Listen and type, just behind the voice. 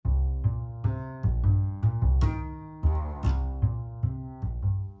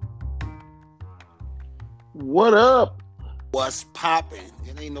What up? What's popping?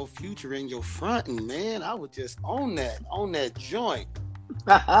 It ain't no future in your fronting, man. I was just on that joint.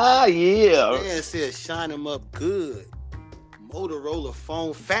 Yeah. Man said shine them up good. Motorola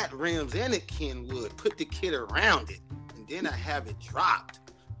phone, fat rims, and a Kenwood. Put the kit around it, and then I have it dropped.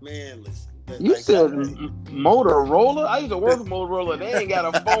 Man, listen. You said Motorola? I used to work with Motorola. They ain't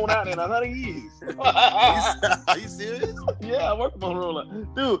got a phone out in 100 years. Are you serious? Yeah, I work with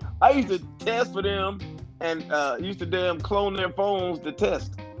Motorola. Dude, I used to test for them and used to damn clone their phones to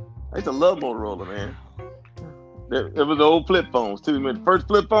test. I used to love Motorola, man. It was the old flip phones, too. The first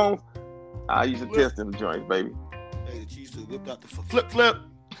flip phones, I used to test them joints, baby. Hey, the Chiefs whipped out the flip. Flip!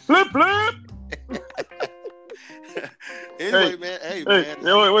 Anyway, man. Hey,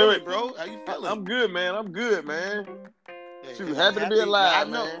 man. Wait, bro. How you feeling? I'm good, man. Hey, happy to be alive,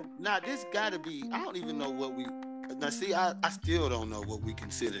 man. Now, this got to be, I don't even know what we, now see, I still don't know what we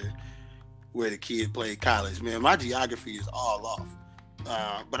consider where the kid played college, man. My geography is all off.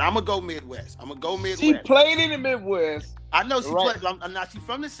 But I'm going to go Midwest. She played in the Midwest. I know she played, she's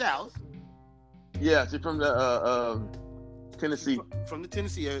from the South. Yeah, she's from the Tennessee. From the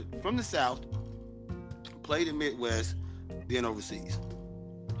Tennessee area, from the South. Played in Midwest, then overseas.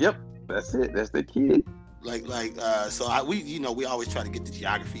 Yep, that's it. That's the kid. We always try to get the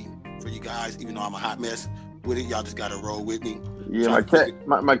geography for you guys, even though I'm a hot mess with it. Y'all just gotta roll with me. Yeah,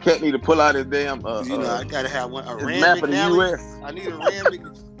 my cat need to pull out his damn. I gotta have a RAM map of the U.S. I need a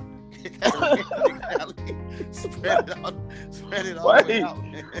RAM. Spread it all the way out.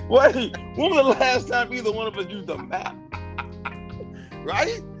 Wait, when was the last time either one of us used a map?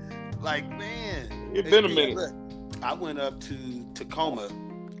 Right? Like, man. It's been a minute. Look, I went up to Tacoma.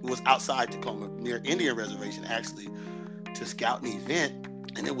 It was outside Tacoma, near Indian Reservation, actually, to scout an event,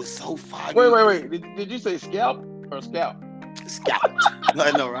 and it was so foggy. Wait. Did you say scalp or scout? Scout.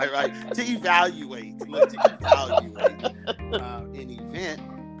 I know, right. To evaluate an event,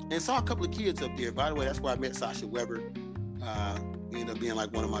 and saw a couple of kids up there. By the way, that's where I met Sasha Weber. Ended up being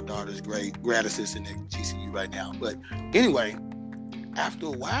like one of my daughter's grad assistant at GCU right now. But anyway, after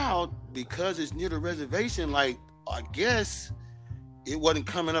a while, because it's near the reservation, like, I guess it wasn't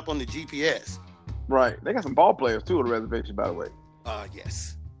coming up on the GPS. Right. They got some ball players too on the reservation, by the way.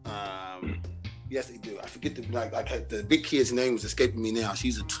 Yes. Yes, they do. I forget the big kid's name was escaping me now.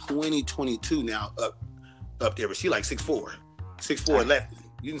 She's a 2022 now up there, but she like 6'4" lefty.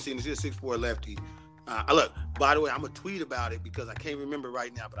 You didn't see me. She's a 6'4" lefty. Look, by the way, I'm gonna tweet about it because I can't remember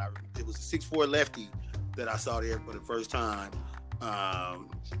right now, but it was a 6'4" lefty that I saw there for the first time.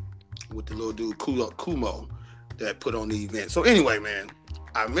 With the little dude Kumo that put on the event. So anyway, man,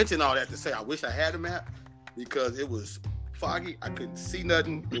 I mentioned all that to say I wish I had a map because it was foggy. I couldn't see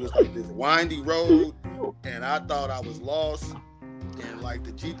nothing. It was like this windy road, and I thought I was lost. And like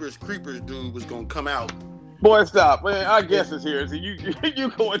the Jeepers Creepers dude was gonna come out. Boy, stop, man! I guess it's here. So you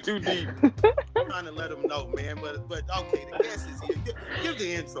going too deep. I'm trying to let them know, man. But okay, the guess is here. Give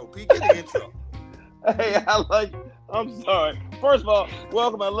the intro, Pete. Give the intro. Hey, I'm sorry. First of all,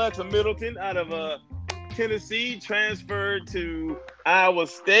 welcome Alexa Middleton out of Tennessee, transferred to Iowa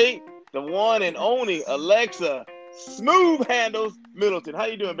State. The one and only Alexa Smooth Handles Middleton. How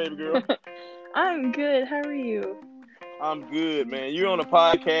you doing, baby girl? I'm good. How are you? I'm good, man. You're on a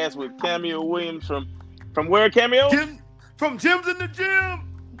podcast with Cameo Williams from where, Cameo? From Gyms in the Gym.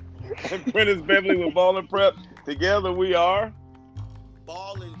 And Prentice Beverly with Ball and Prep. Together we are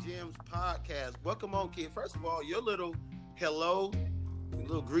Ball and Gyms podcast. Welcome on, kid. First of all, your little hello, your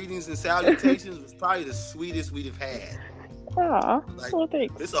little greetings and salutations was probably the sweetest we'd have had. Aw, well,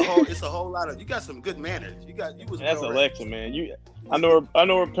 thanks. It's a whole lot of. You got some good manners. That's Alexa, man. I know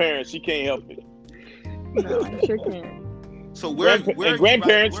her parents. She can't help it. No, I sure can. So where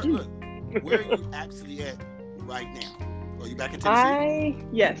grandparents too. Where are you actually at right now? Are you back in Tennessee?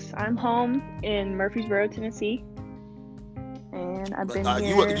 Yes, I'm home in Murfreesboro, Tennessee. And I've been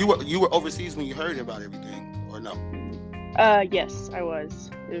here. You were overseas when you heard about everything, or no? Yes, I was.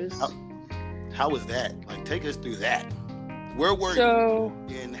 It was. How was that? Like, take us through that. Where were you?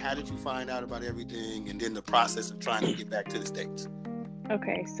 And how did you find out about everything? And then the process of trying to get back to the States.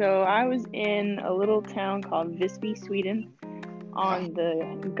 Okay, so I was in a little town called Visby, Sweden, on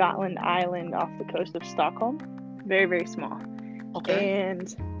the Gotland Island off the coast of Stockholm. Very, very small. Okay.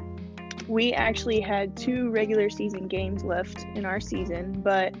 And we actually had 2 regular season games left in our season,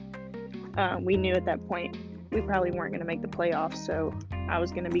 but we knew at that point we probably weren't going to make the playoffs, so I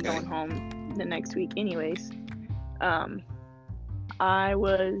was going to be going home the next week anyways. I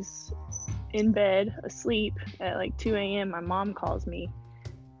was in bed, asleep, at like 2 a.m. My mom calls me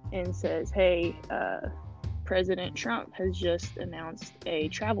and says, hey, President Trump has just announced a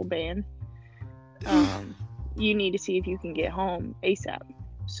travel ban you need to see if you can get home ASAP.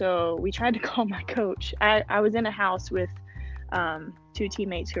 So we tried to call my coach. I was in a house with 2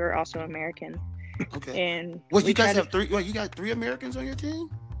 teammates who are also American. Okay. And Wait, you guys have 3? Wait, you got 3 Americans on your team?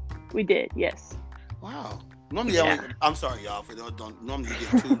 We did, yes. Wow. Normally, Yeah. I'm sorry, y'all. For those don't normally you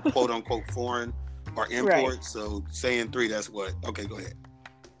get 2 quote unquote foreign or imports. Right. So saying 3, that's what? Okay, go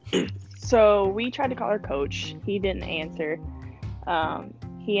ahead. So we tried to call our coach. He didn't answer.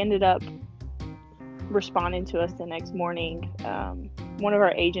 He ended up responding to us the next morning. One of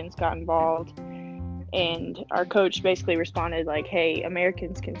our agents got involved, and our coach basically responded like, "Hey,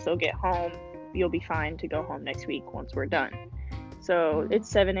 Americans can still get home. You'll be fine to go home next week once we're done." So it's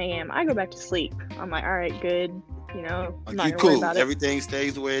 7 a.m. I go back to sleep. I'm like, all right, good. You know, I'm not You gonna worry cool. about it. Everything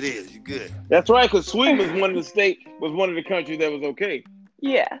stays the way it is. You good. That's right, because Sweden was one of the countries that was okay.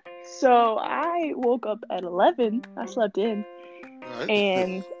 Yeah. So I woke up at 11. I slept in All right.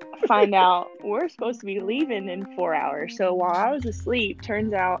 and find out we're supposed to be leaving in 4 hours. So while I was asleep,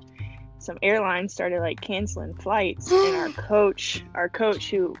 turns out some airlines started like canceling flights, and our coach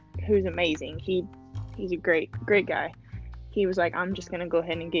who's amazing. He's a great guy. He was like, "I'm just gonna go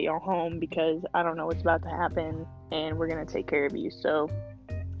ahead and get y'all home because I don't know what's about to happen, and we're gonna take care of you." So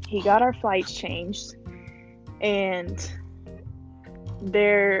he got our flights changed, and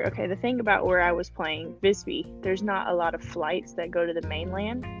the thing about where I was playing, Visby, there's not a lot of flights that go to the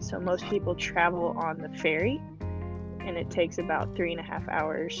mainland, so most people travel on the ferry, and it takes about 3.5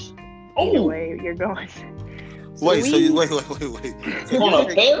 hours either way you're going. Wait. So On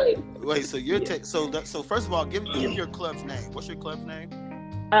a ferry? Wait. So you're so first of all, give your club's name. What's your club's name?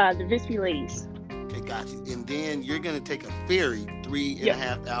 The Visby Ladies. Okay, got you. And then you're gonna take a ferry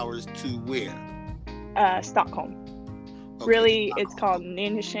 3.5 hours to where? Stockholm. Okay, Really, Stockholm. it's called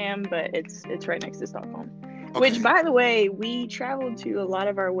Nynäshamn, but it's right next to Stockholm. Okay. Which, by the way, we traveled to a lot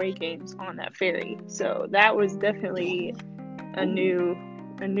of our away games on that ferry, so that was definitely a new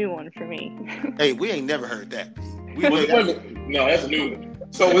one for me. Hey, we ain't never heard that. Wait a minute. No, that's a new one.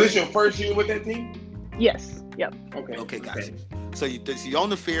 So was this your first year with that team? Yes. Yep. Okay, gotcha. So you're on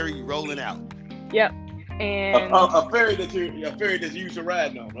the ferry, you're rolling out. Yep. And A ferry that you used to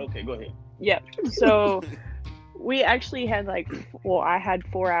ride on. Okay, go ahead. yep. So we actually had I had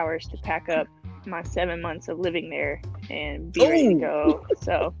 4 hours to pack up my 7 months of living there and be ready to go.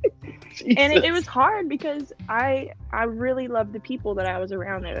 So, and it was hard because I really loved the people that I was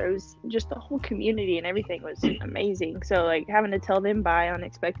around there. It was just the whole community and everything was amazing. So like having to tell them bye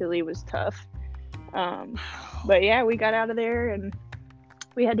unexpectedly was tough. But yeah, we got out of there and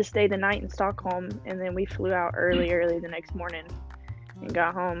we had to stay the night in Stockholm, and then we flew out early the next morning and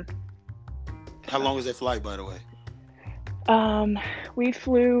got home. How long is that flight, by the way? We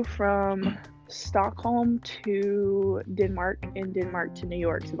flew from Stockholm to Denmark and Denmark to New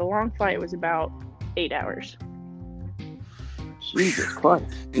York. So the long flight was about 8 hours. Jesus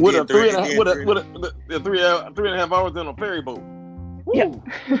Christ! And With then a 3.5 hours in a ferry boat. Yep.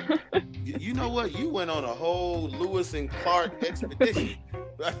 You know what? You went on a whole Lewis and Clark expedition.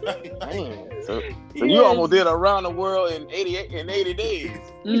 Man, so you almost did around the world in 80 days.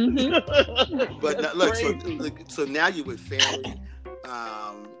 Mm-hmm. But now, look, so now you with family.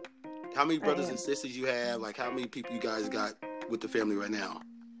 How many brothers and sisters you have? Like how many people you guys got with the family right now?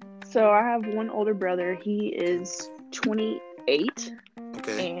 So I have one older brother. He is 28.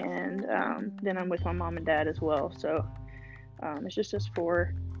 Okay. And then I'm with my mom and dad as well. So it's just us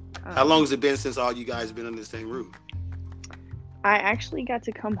 4. How long has it been since all you guys have been under the same roof? I actually got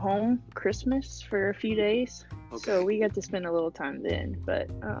to come home Christmas for a few days. Okay. So we got to spend a little time then. But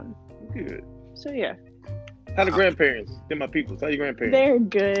Good. so yeah. How the grandparents? They're my people. How your grandparents? They're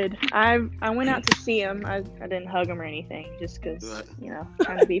good. I went out to see them. I didn't hug them or anything just because,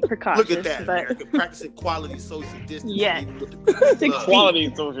 trying to be precautious. Look at that, but America, practicing quality social distancing. Yes. even with the people you 6 love.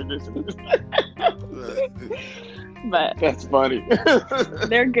 Quality social distance. but That's funny.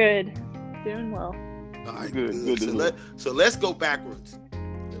 they're good. Doing well. All right, Good, good. good to hear. So let's go backwards a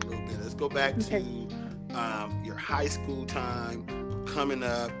little bit. Let's go back Okay. to your high school time coming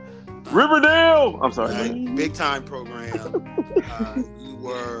up. Riverdale. I'm sorry. Big time program. You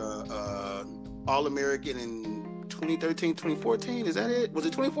were All-American in 2013, 2014. Is that it? Was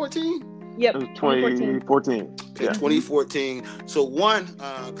it 2014? Yep. It was 2014. 2014. Okay, Yeah. 2014. So one,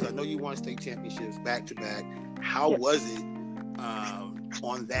 because I know you won state championships back to back. How Yes. was it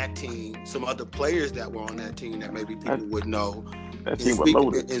on that team? Some other players that were on that team that maybe people would know. That team was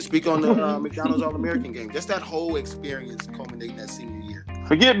loaded. And speak on the McDonald's All-American game. Just that whole experience culminating that senior year.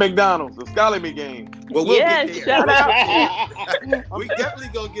 Forget McDonald's, the Scholarly game. Well, we'll Yes, get there. shout out. We definitely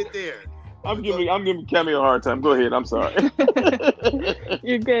gonna get there. I'm giving Cammy a hard time. Go ahead. I'm sorry.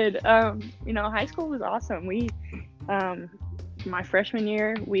 You're good. High school was awesome. We, my freshman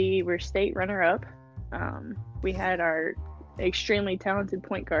year, we were state runner-up. We had our extremely talented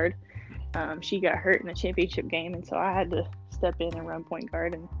point guard. She got hurt in the championship game, and so I had to step in and run point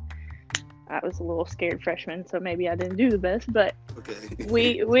guard. And I was a little scared freshman, so maybe I didn't do the best. But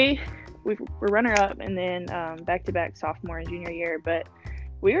we were runner-up, and then back-to-back sophomore and junior year. But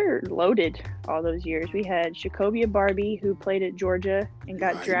we were loaded all those years. We had Shakobia Barbie, who played at Georgia and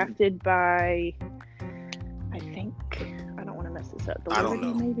got drafted by, I think, I don't want to mess this up. I don't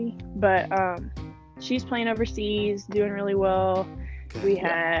know. Maybe. But she's playing overseas, doing really well. Okay. We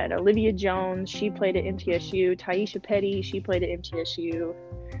had Olivia Jones. She played at MTSU. Taisha Petty. She played at MTSU.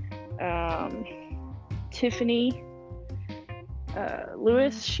 Tiffany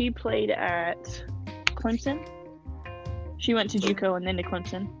Lewis. She played at Clemson. She went to JUCO and then to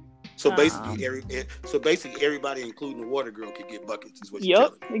Clemson. So basically, everybody, including the water girl, could get buckets. Is what you're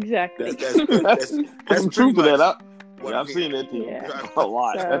telling me. Exactly. That's true for that. I've seen that team a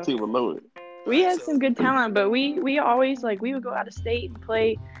lot. So, that team was loaded. We had some good talent, but we always we would go out of state and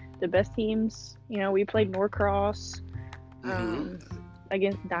play the best teams. We played Norcross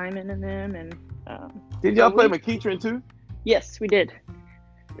against Diamond and them. And did y'all play McEachern too? Yes, we did.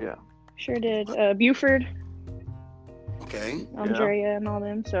 Yeah, sure did. Buford. Okay. Andrea and all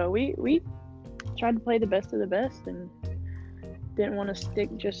them. So we tried to play the best of the best and didn't want to stick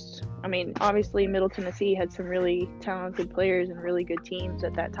obviously Middle Tennessee had some really talented players and really good teams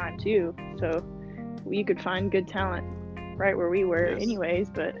at that time too. So we could find good talent right where we were anyways,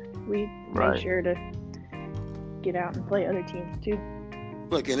 but we made sure to get out and play other teams too.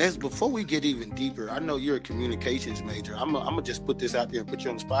 Look, and before we get even deeper, I know you're a communications major. I'm gonna just put this out there and put you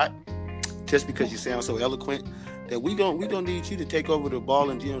on the spot, just because you sound so eloquent. That we gonna need you to take over the Ball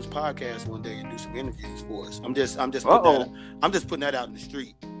and Gems podcast one day and do some interviews for us. I'm just putting that out in the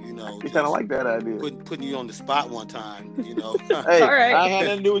street. You kind of like that idea. Putting you on the spot one time. Hey, all right. I had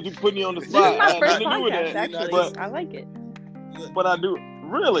nothing to do with you putting you on the spot. This is my first podcast, actually. I like it. But I do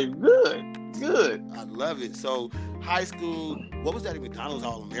really good. I love it. So high school, what was that McDonald's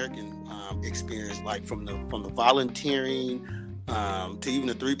All-American experience like? From the volunteering to even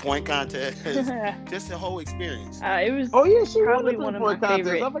the 3-point contest, just the whole experience. It was probably one of my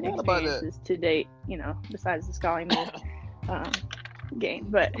favorite experiences to date. Besides the Scully game,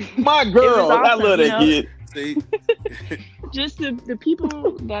 but my girl, awesome, I love that kid. See, just the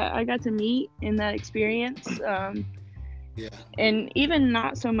people that I got to meet in that experience. And even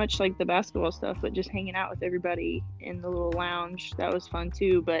not so much like the basketball stuff, but just hanging out with everybody in the little lounge. That was fun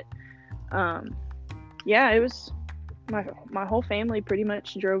too. But it was. My whole family pretty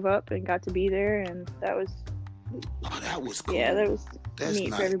much drove up and got to be there, and that was cool. Yeah, that's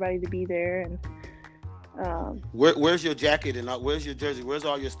neat nice. For everybody to be there. And where's your jacket and where's your jersey? Where's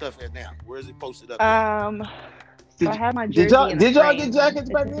all your stuff at now? Where's it posted up? So I have my jersey. Did y'all get jackets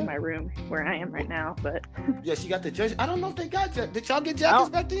back then? In my room where I am right now, but yeah, she got the jersey. I don't know if they got jackets. Did y'all get jackets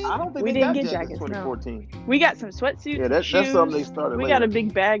back then? I don't think we didn't get jackets. 2014. No. We got some sweatsuits. Yeah, that's something they started. We got a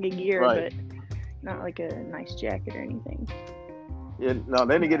big bag of gear, but not like a nice jacket or anything. Yeah, no,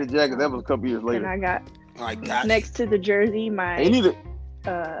 they didn't get a jacket. That was a couple years later. And I got next to the jersey my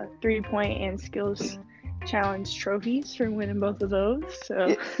 3-point and skills challenge trophies from winning both of those.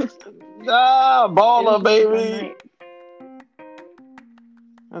 So baller, baby.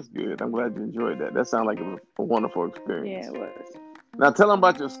 That's good. I'm glad you enjoyed that. That sounded like it was a wonderful experience. Yeah, it was. Now tell them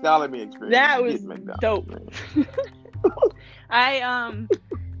about your Scholar Me experience. That was dope.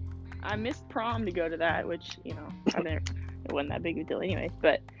 I missed prom to go to that, which it wasn't that big of a deal anyways.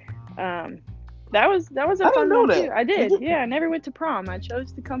 But that was a fun one too. I did. Yeah, I never went to prom. I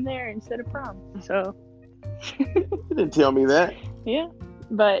chose to come there instead of prom. So you didn't tell me that. Yeah,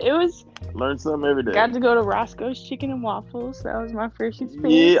 but it was. Learn something every day. Got to go to Roscoe's Chicken and Waffles. That was my first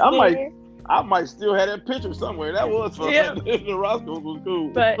experience. Yeah, I might still have that picture somewhere. That was fun. Yeah. The Roscoe's was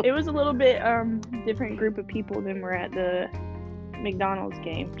cool. But it was a little bit different group of people than were at the McDonald's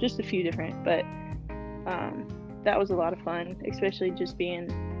game. Just a few different, but that was a lot of fun, especially just being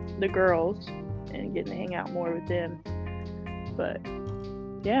the girls and getting to hang out more with them. But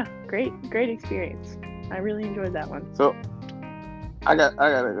yeah, great experience. I really enjoyed that one. So I got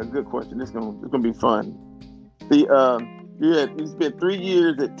a good question. It's gonna be fun. You spent 3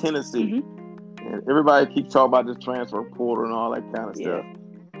 years at Tennessee, and everybody keeps talking about this transfer portal and all that kind of stuff.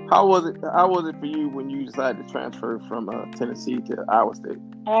 How was it for you when you decided to transfer from Tennessee to Iowa State?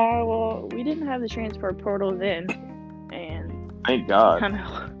 Well, we didn't have the transfer portal then, and thank God. I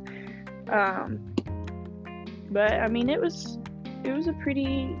know. But I mean, it was a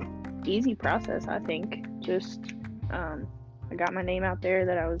pretty easy process, I think. Just I got my name out there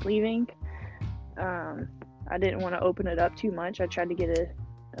that I was leaving. I didn't want to open it up too much. I tried to get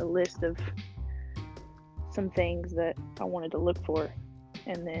a list of some things that I wanted to look for,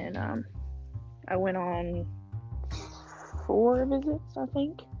 and then I went on 4 visits, I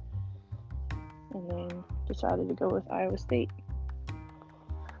think, and then decided to go with Iowa State.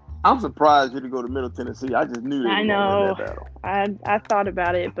 I'm surprised you didn't go to Middle Tennessee. I just knew they were I going to know. win that battle. I thought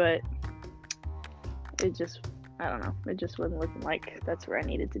about it, but it just, I don't know. It just wasn't looking like that's where I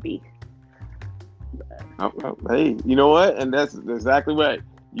needed to be. Hey, you know what? And that's exactly right.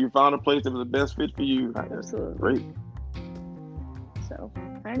 You found a place that was the best fit for you. Absolutely. Great. So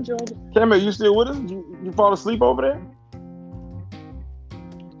I enjoyed it. Camille, you still with us? You fall asleep over there?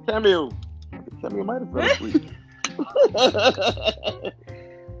 Camille might have fell asleep.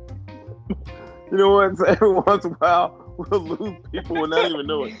 You know what? So every once in a while, we'll lose people and not even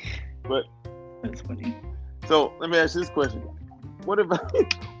know it. But That's funny. so let me ask you this question: what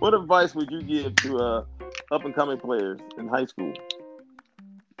advice would you give to up and coming players in high school?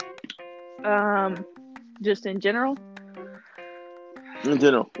 Just in general. In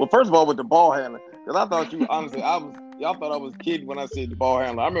general, well, first of all, with the ball handling, because I thought you honestly, y'all thought I was kidding when I said the ball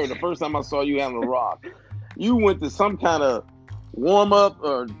handler. I remember the first time I saw you handle a rock, you went to some kind of warm up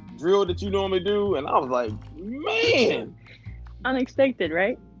or drill that you normally do, and I was like, man, Unexpected,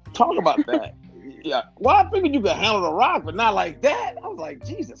 right? talk about that. Yeah, well, I figured you could handle the rock, but not like that. I was like,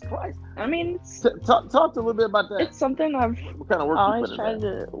 Jesus Christ. I mean, Talk to a little bit about that. it's something I've What kind of work always you put tried in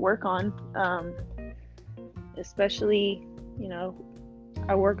that? to work on. Especially,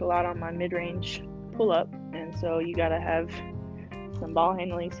 I work a lot on my mid-range pull-up, and so you got to have some ball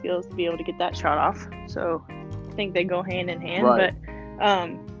handling skills to be able to get that shot off. So I think they go hand in hand. Right.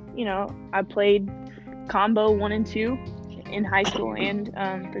 But I played combo 1 and 2 in high school and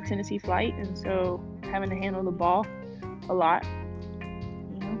the Tennessee Flight, and so having to handle the ball a lot,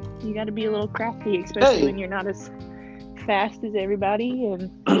 you got to be a little crafty, especially when you're not as fast as everybody.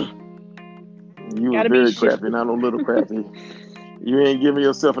 And You were gotta be very shifty. crafty, not a little crafty. You ain't giving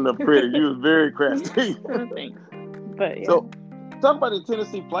yourself enough credit. You was very crafty. Thanks. But yeah. So, talk about the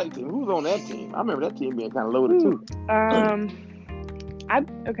Tennessee Flight team. Who's on that team? I remember that team being kind of loaded too.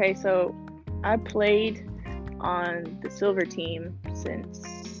 So I played on the silver team since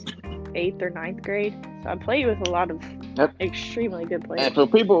 8th or 9th grade. So I played with a lot of Yep. extremely good players. And for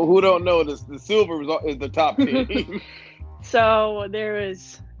people who don't know, the silver is the top team. So there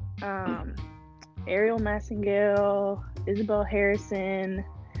was Ariel Massengale, Isabel Harrison,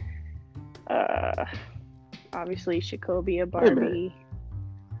 obviously Shakobia Barbie.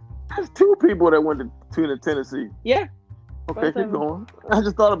 There's 2 people that went to Tennessee. Yeah. Okay, Both keep of them. going. I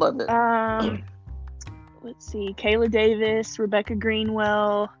just thought about that. Let's see, Kayla Davis, Rebecca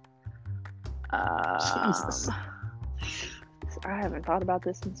Greenwell. Jesus. I haven't thought about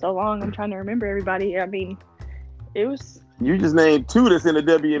this in so long. I'm trying to remember everybody. I mean, it was You just named 2 that's in the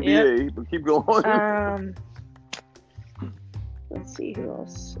WNBA, but keep going. let's see who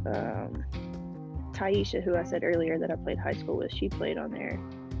else. Taisha, who I said earlier that I played high school with, she played on there.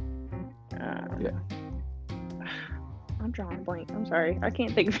 Yeah. I'm drawing a blank. I'm sorry. I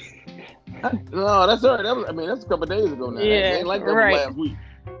can't think of No, that's all right. That's a couple of days ago now. Yeah, It ain't like that right. was last week.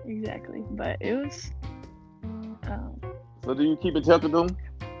 exactly, but it was So do you keep in touch with them?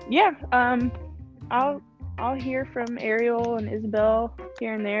 yeah. I'll hear from Ariel and Isabel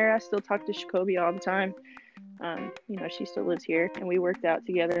here and there. I still talk to Shakobia all the time. She still lives here, and we worked out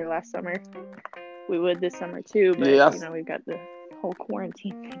together last summer. We would this summer too, but we've got the whole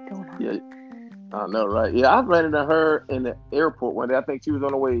quarantine thing going on. Yeah. I know, right? Yeah, I ran into her in the airport one day. I think she was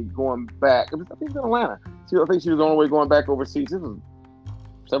on her way going back. I think it was in Atlanta. I think she was on her way going back overseas. This was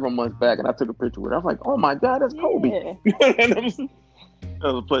several months back, and I took a picture with her. I was like, oh my God, that's Kobe. Yeah. That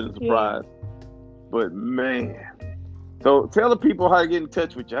was a pleasant surprise. But man. So tell the people how to get in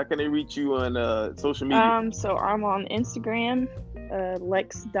touch with you. How can they reach you on social media? So I'm on Instagram,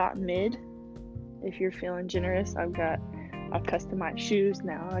 lex.mid. If you're feeling generous, I've customized shoes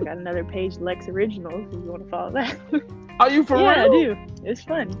now. I got another page, Lex Originals, if you want to follow that. Are you for real? Yeah, I do. It's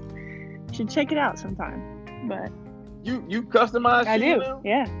fun. You should check it out sometime. But You customize I shoes do. now?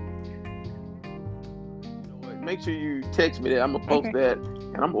 Yeah. Make sure you text me that. I'm gonna post Okay. that,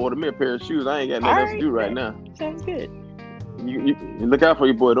 and I'm gonna order me a pair of shoes. I ain't got nothing else to do right now. Sounds good. You look out for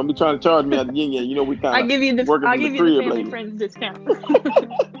your boy. Don't be trying to charge me out the yin yang. You know we kind I'll of give you the working from the crib, family lady. friends discount.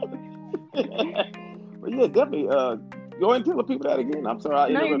 But yeah, definitely. Go and tell the people that again. I'm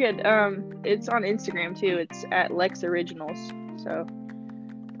sorry. No, you're good. It's on Instagram too. It's at Lex Originals. So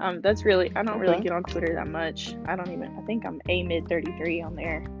That's really, I don't really Okay. get on Twitter that much. I think I'm amid33 on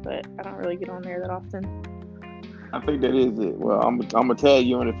there, but I don't really get on there that often. I think that is it. Well, I'm gonna tag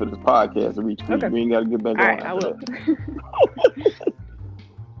you on it for this podcast to retweet. Okay. You ain't gotta get back All on right, I after will. that.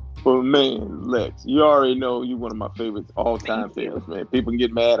 But man, Lex, you already know you're one of my favorites, all-time Thank you. favorites, man. People can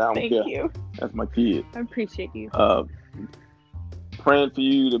get mad, I don't Thank care. you. That's my kid. I appreciate you. Praying for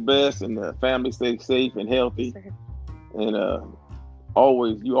you the best, and the family stay safe and healthy. Sir. And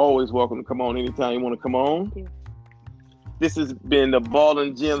you always welcome to come on anytime you want to come on. Thank you. This has been the Ball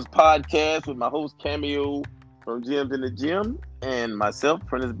and Gyms podcast with my host Cameo from Gyms in the Gym and myself,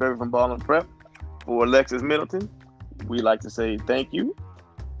 Prentice Berry from Ball and Prep. For Alexis Middleton, we like to say thank you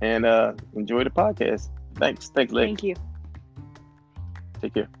and enjoy the podcast. Thanks, Lex. Thank you.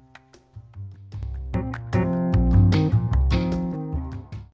 Take care.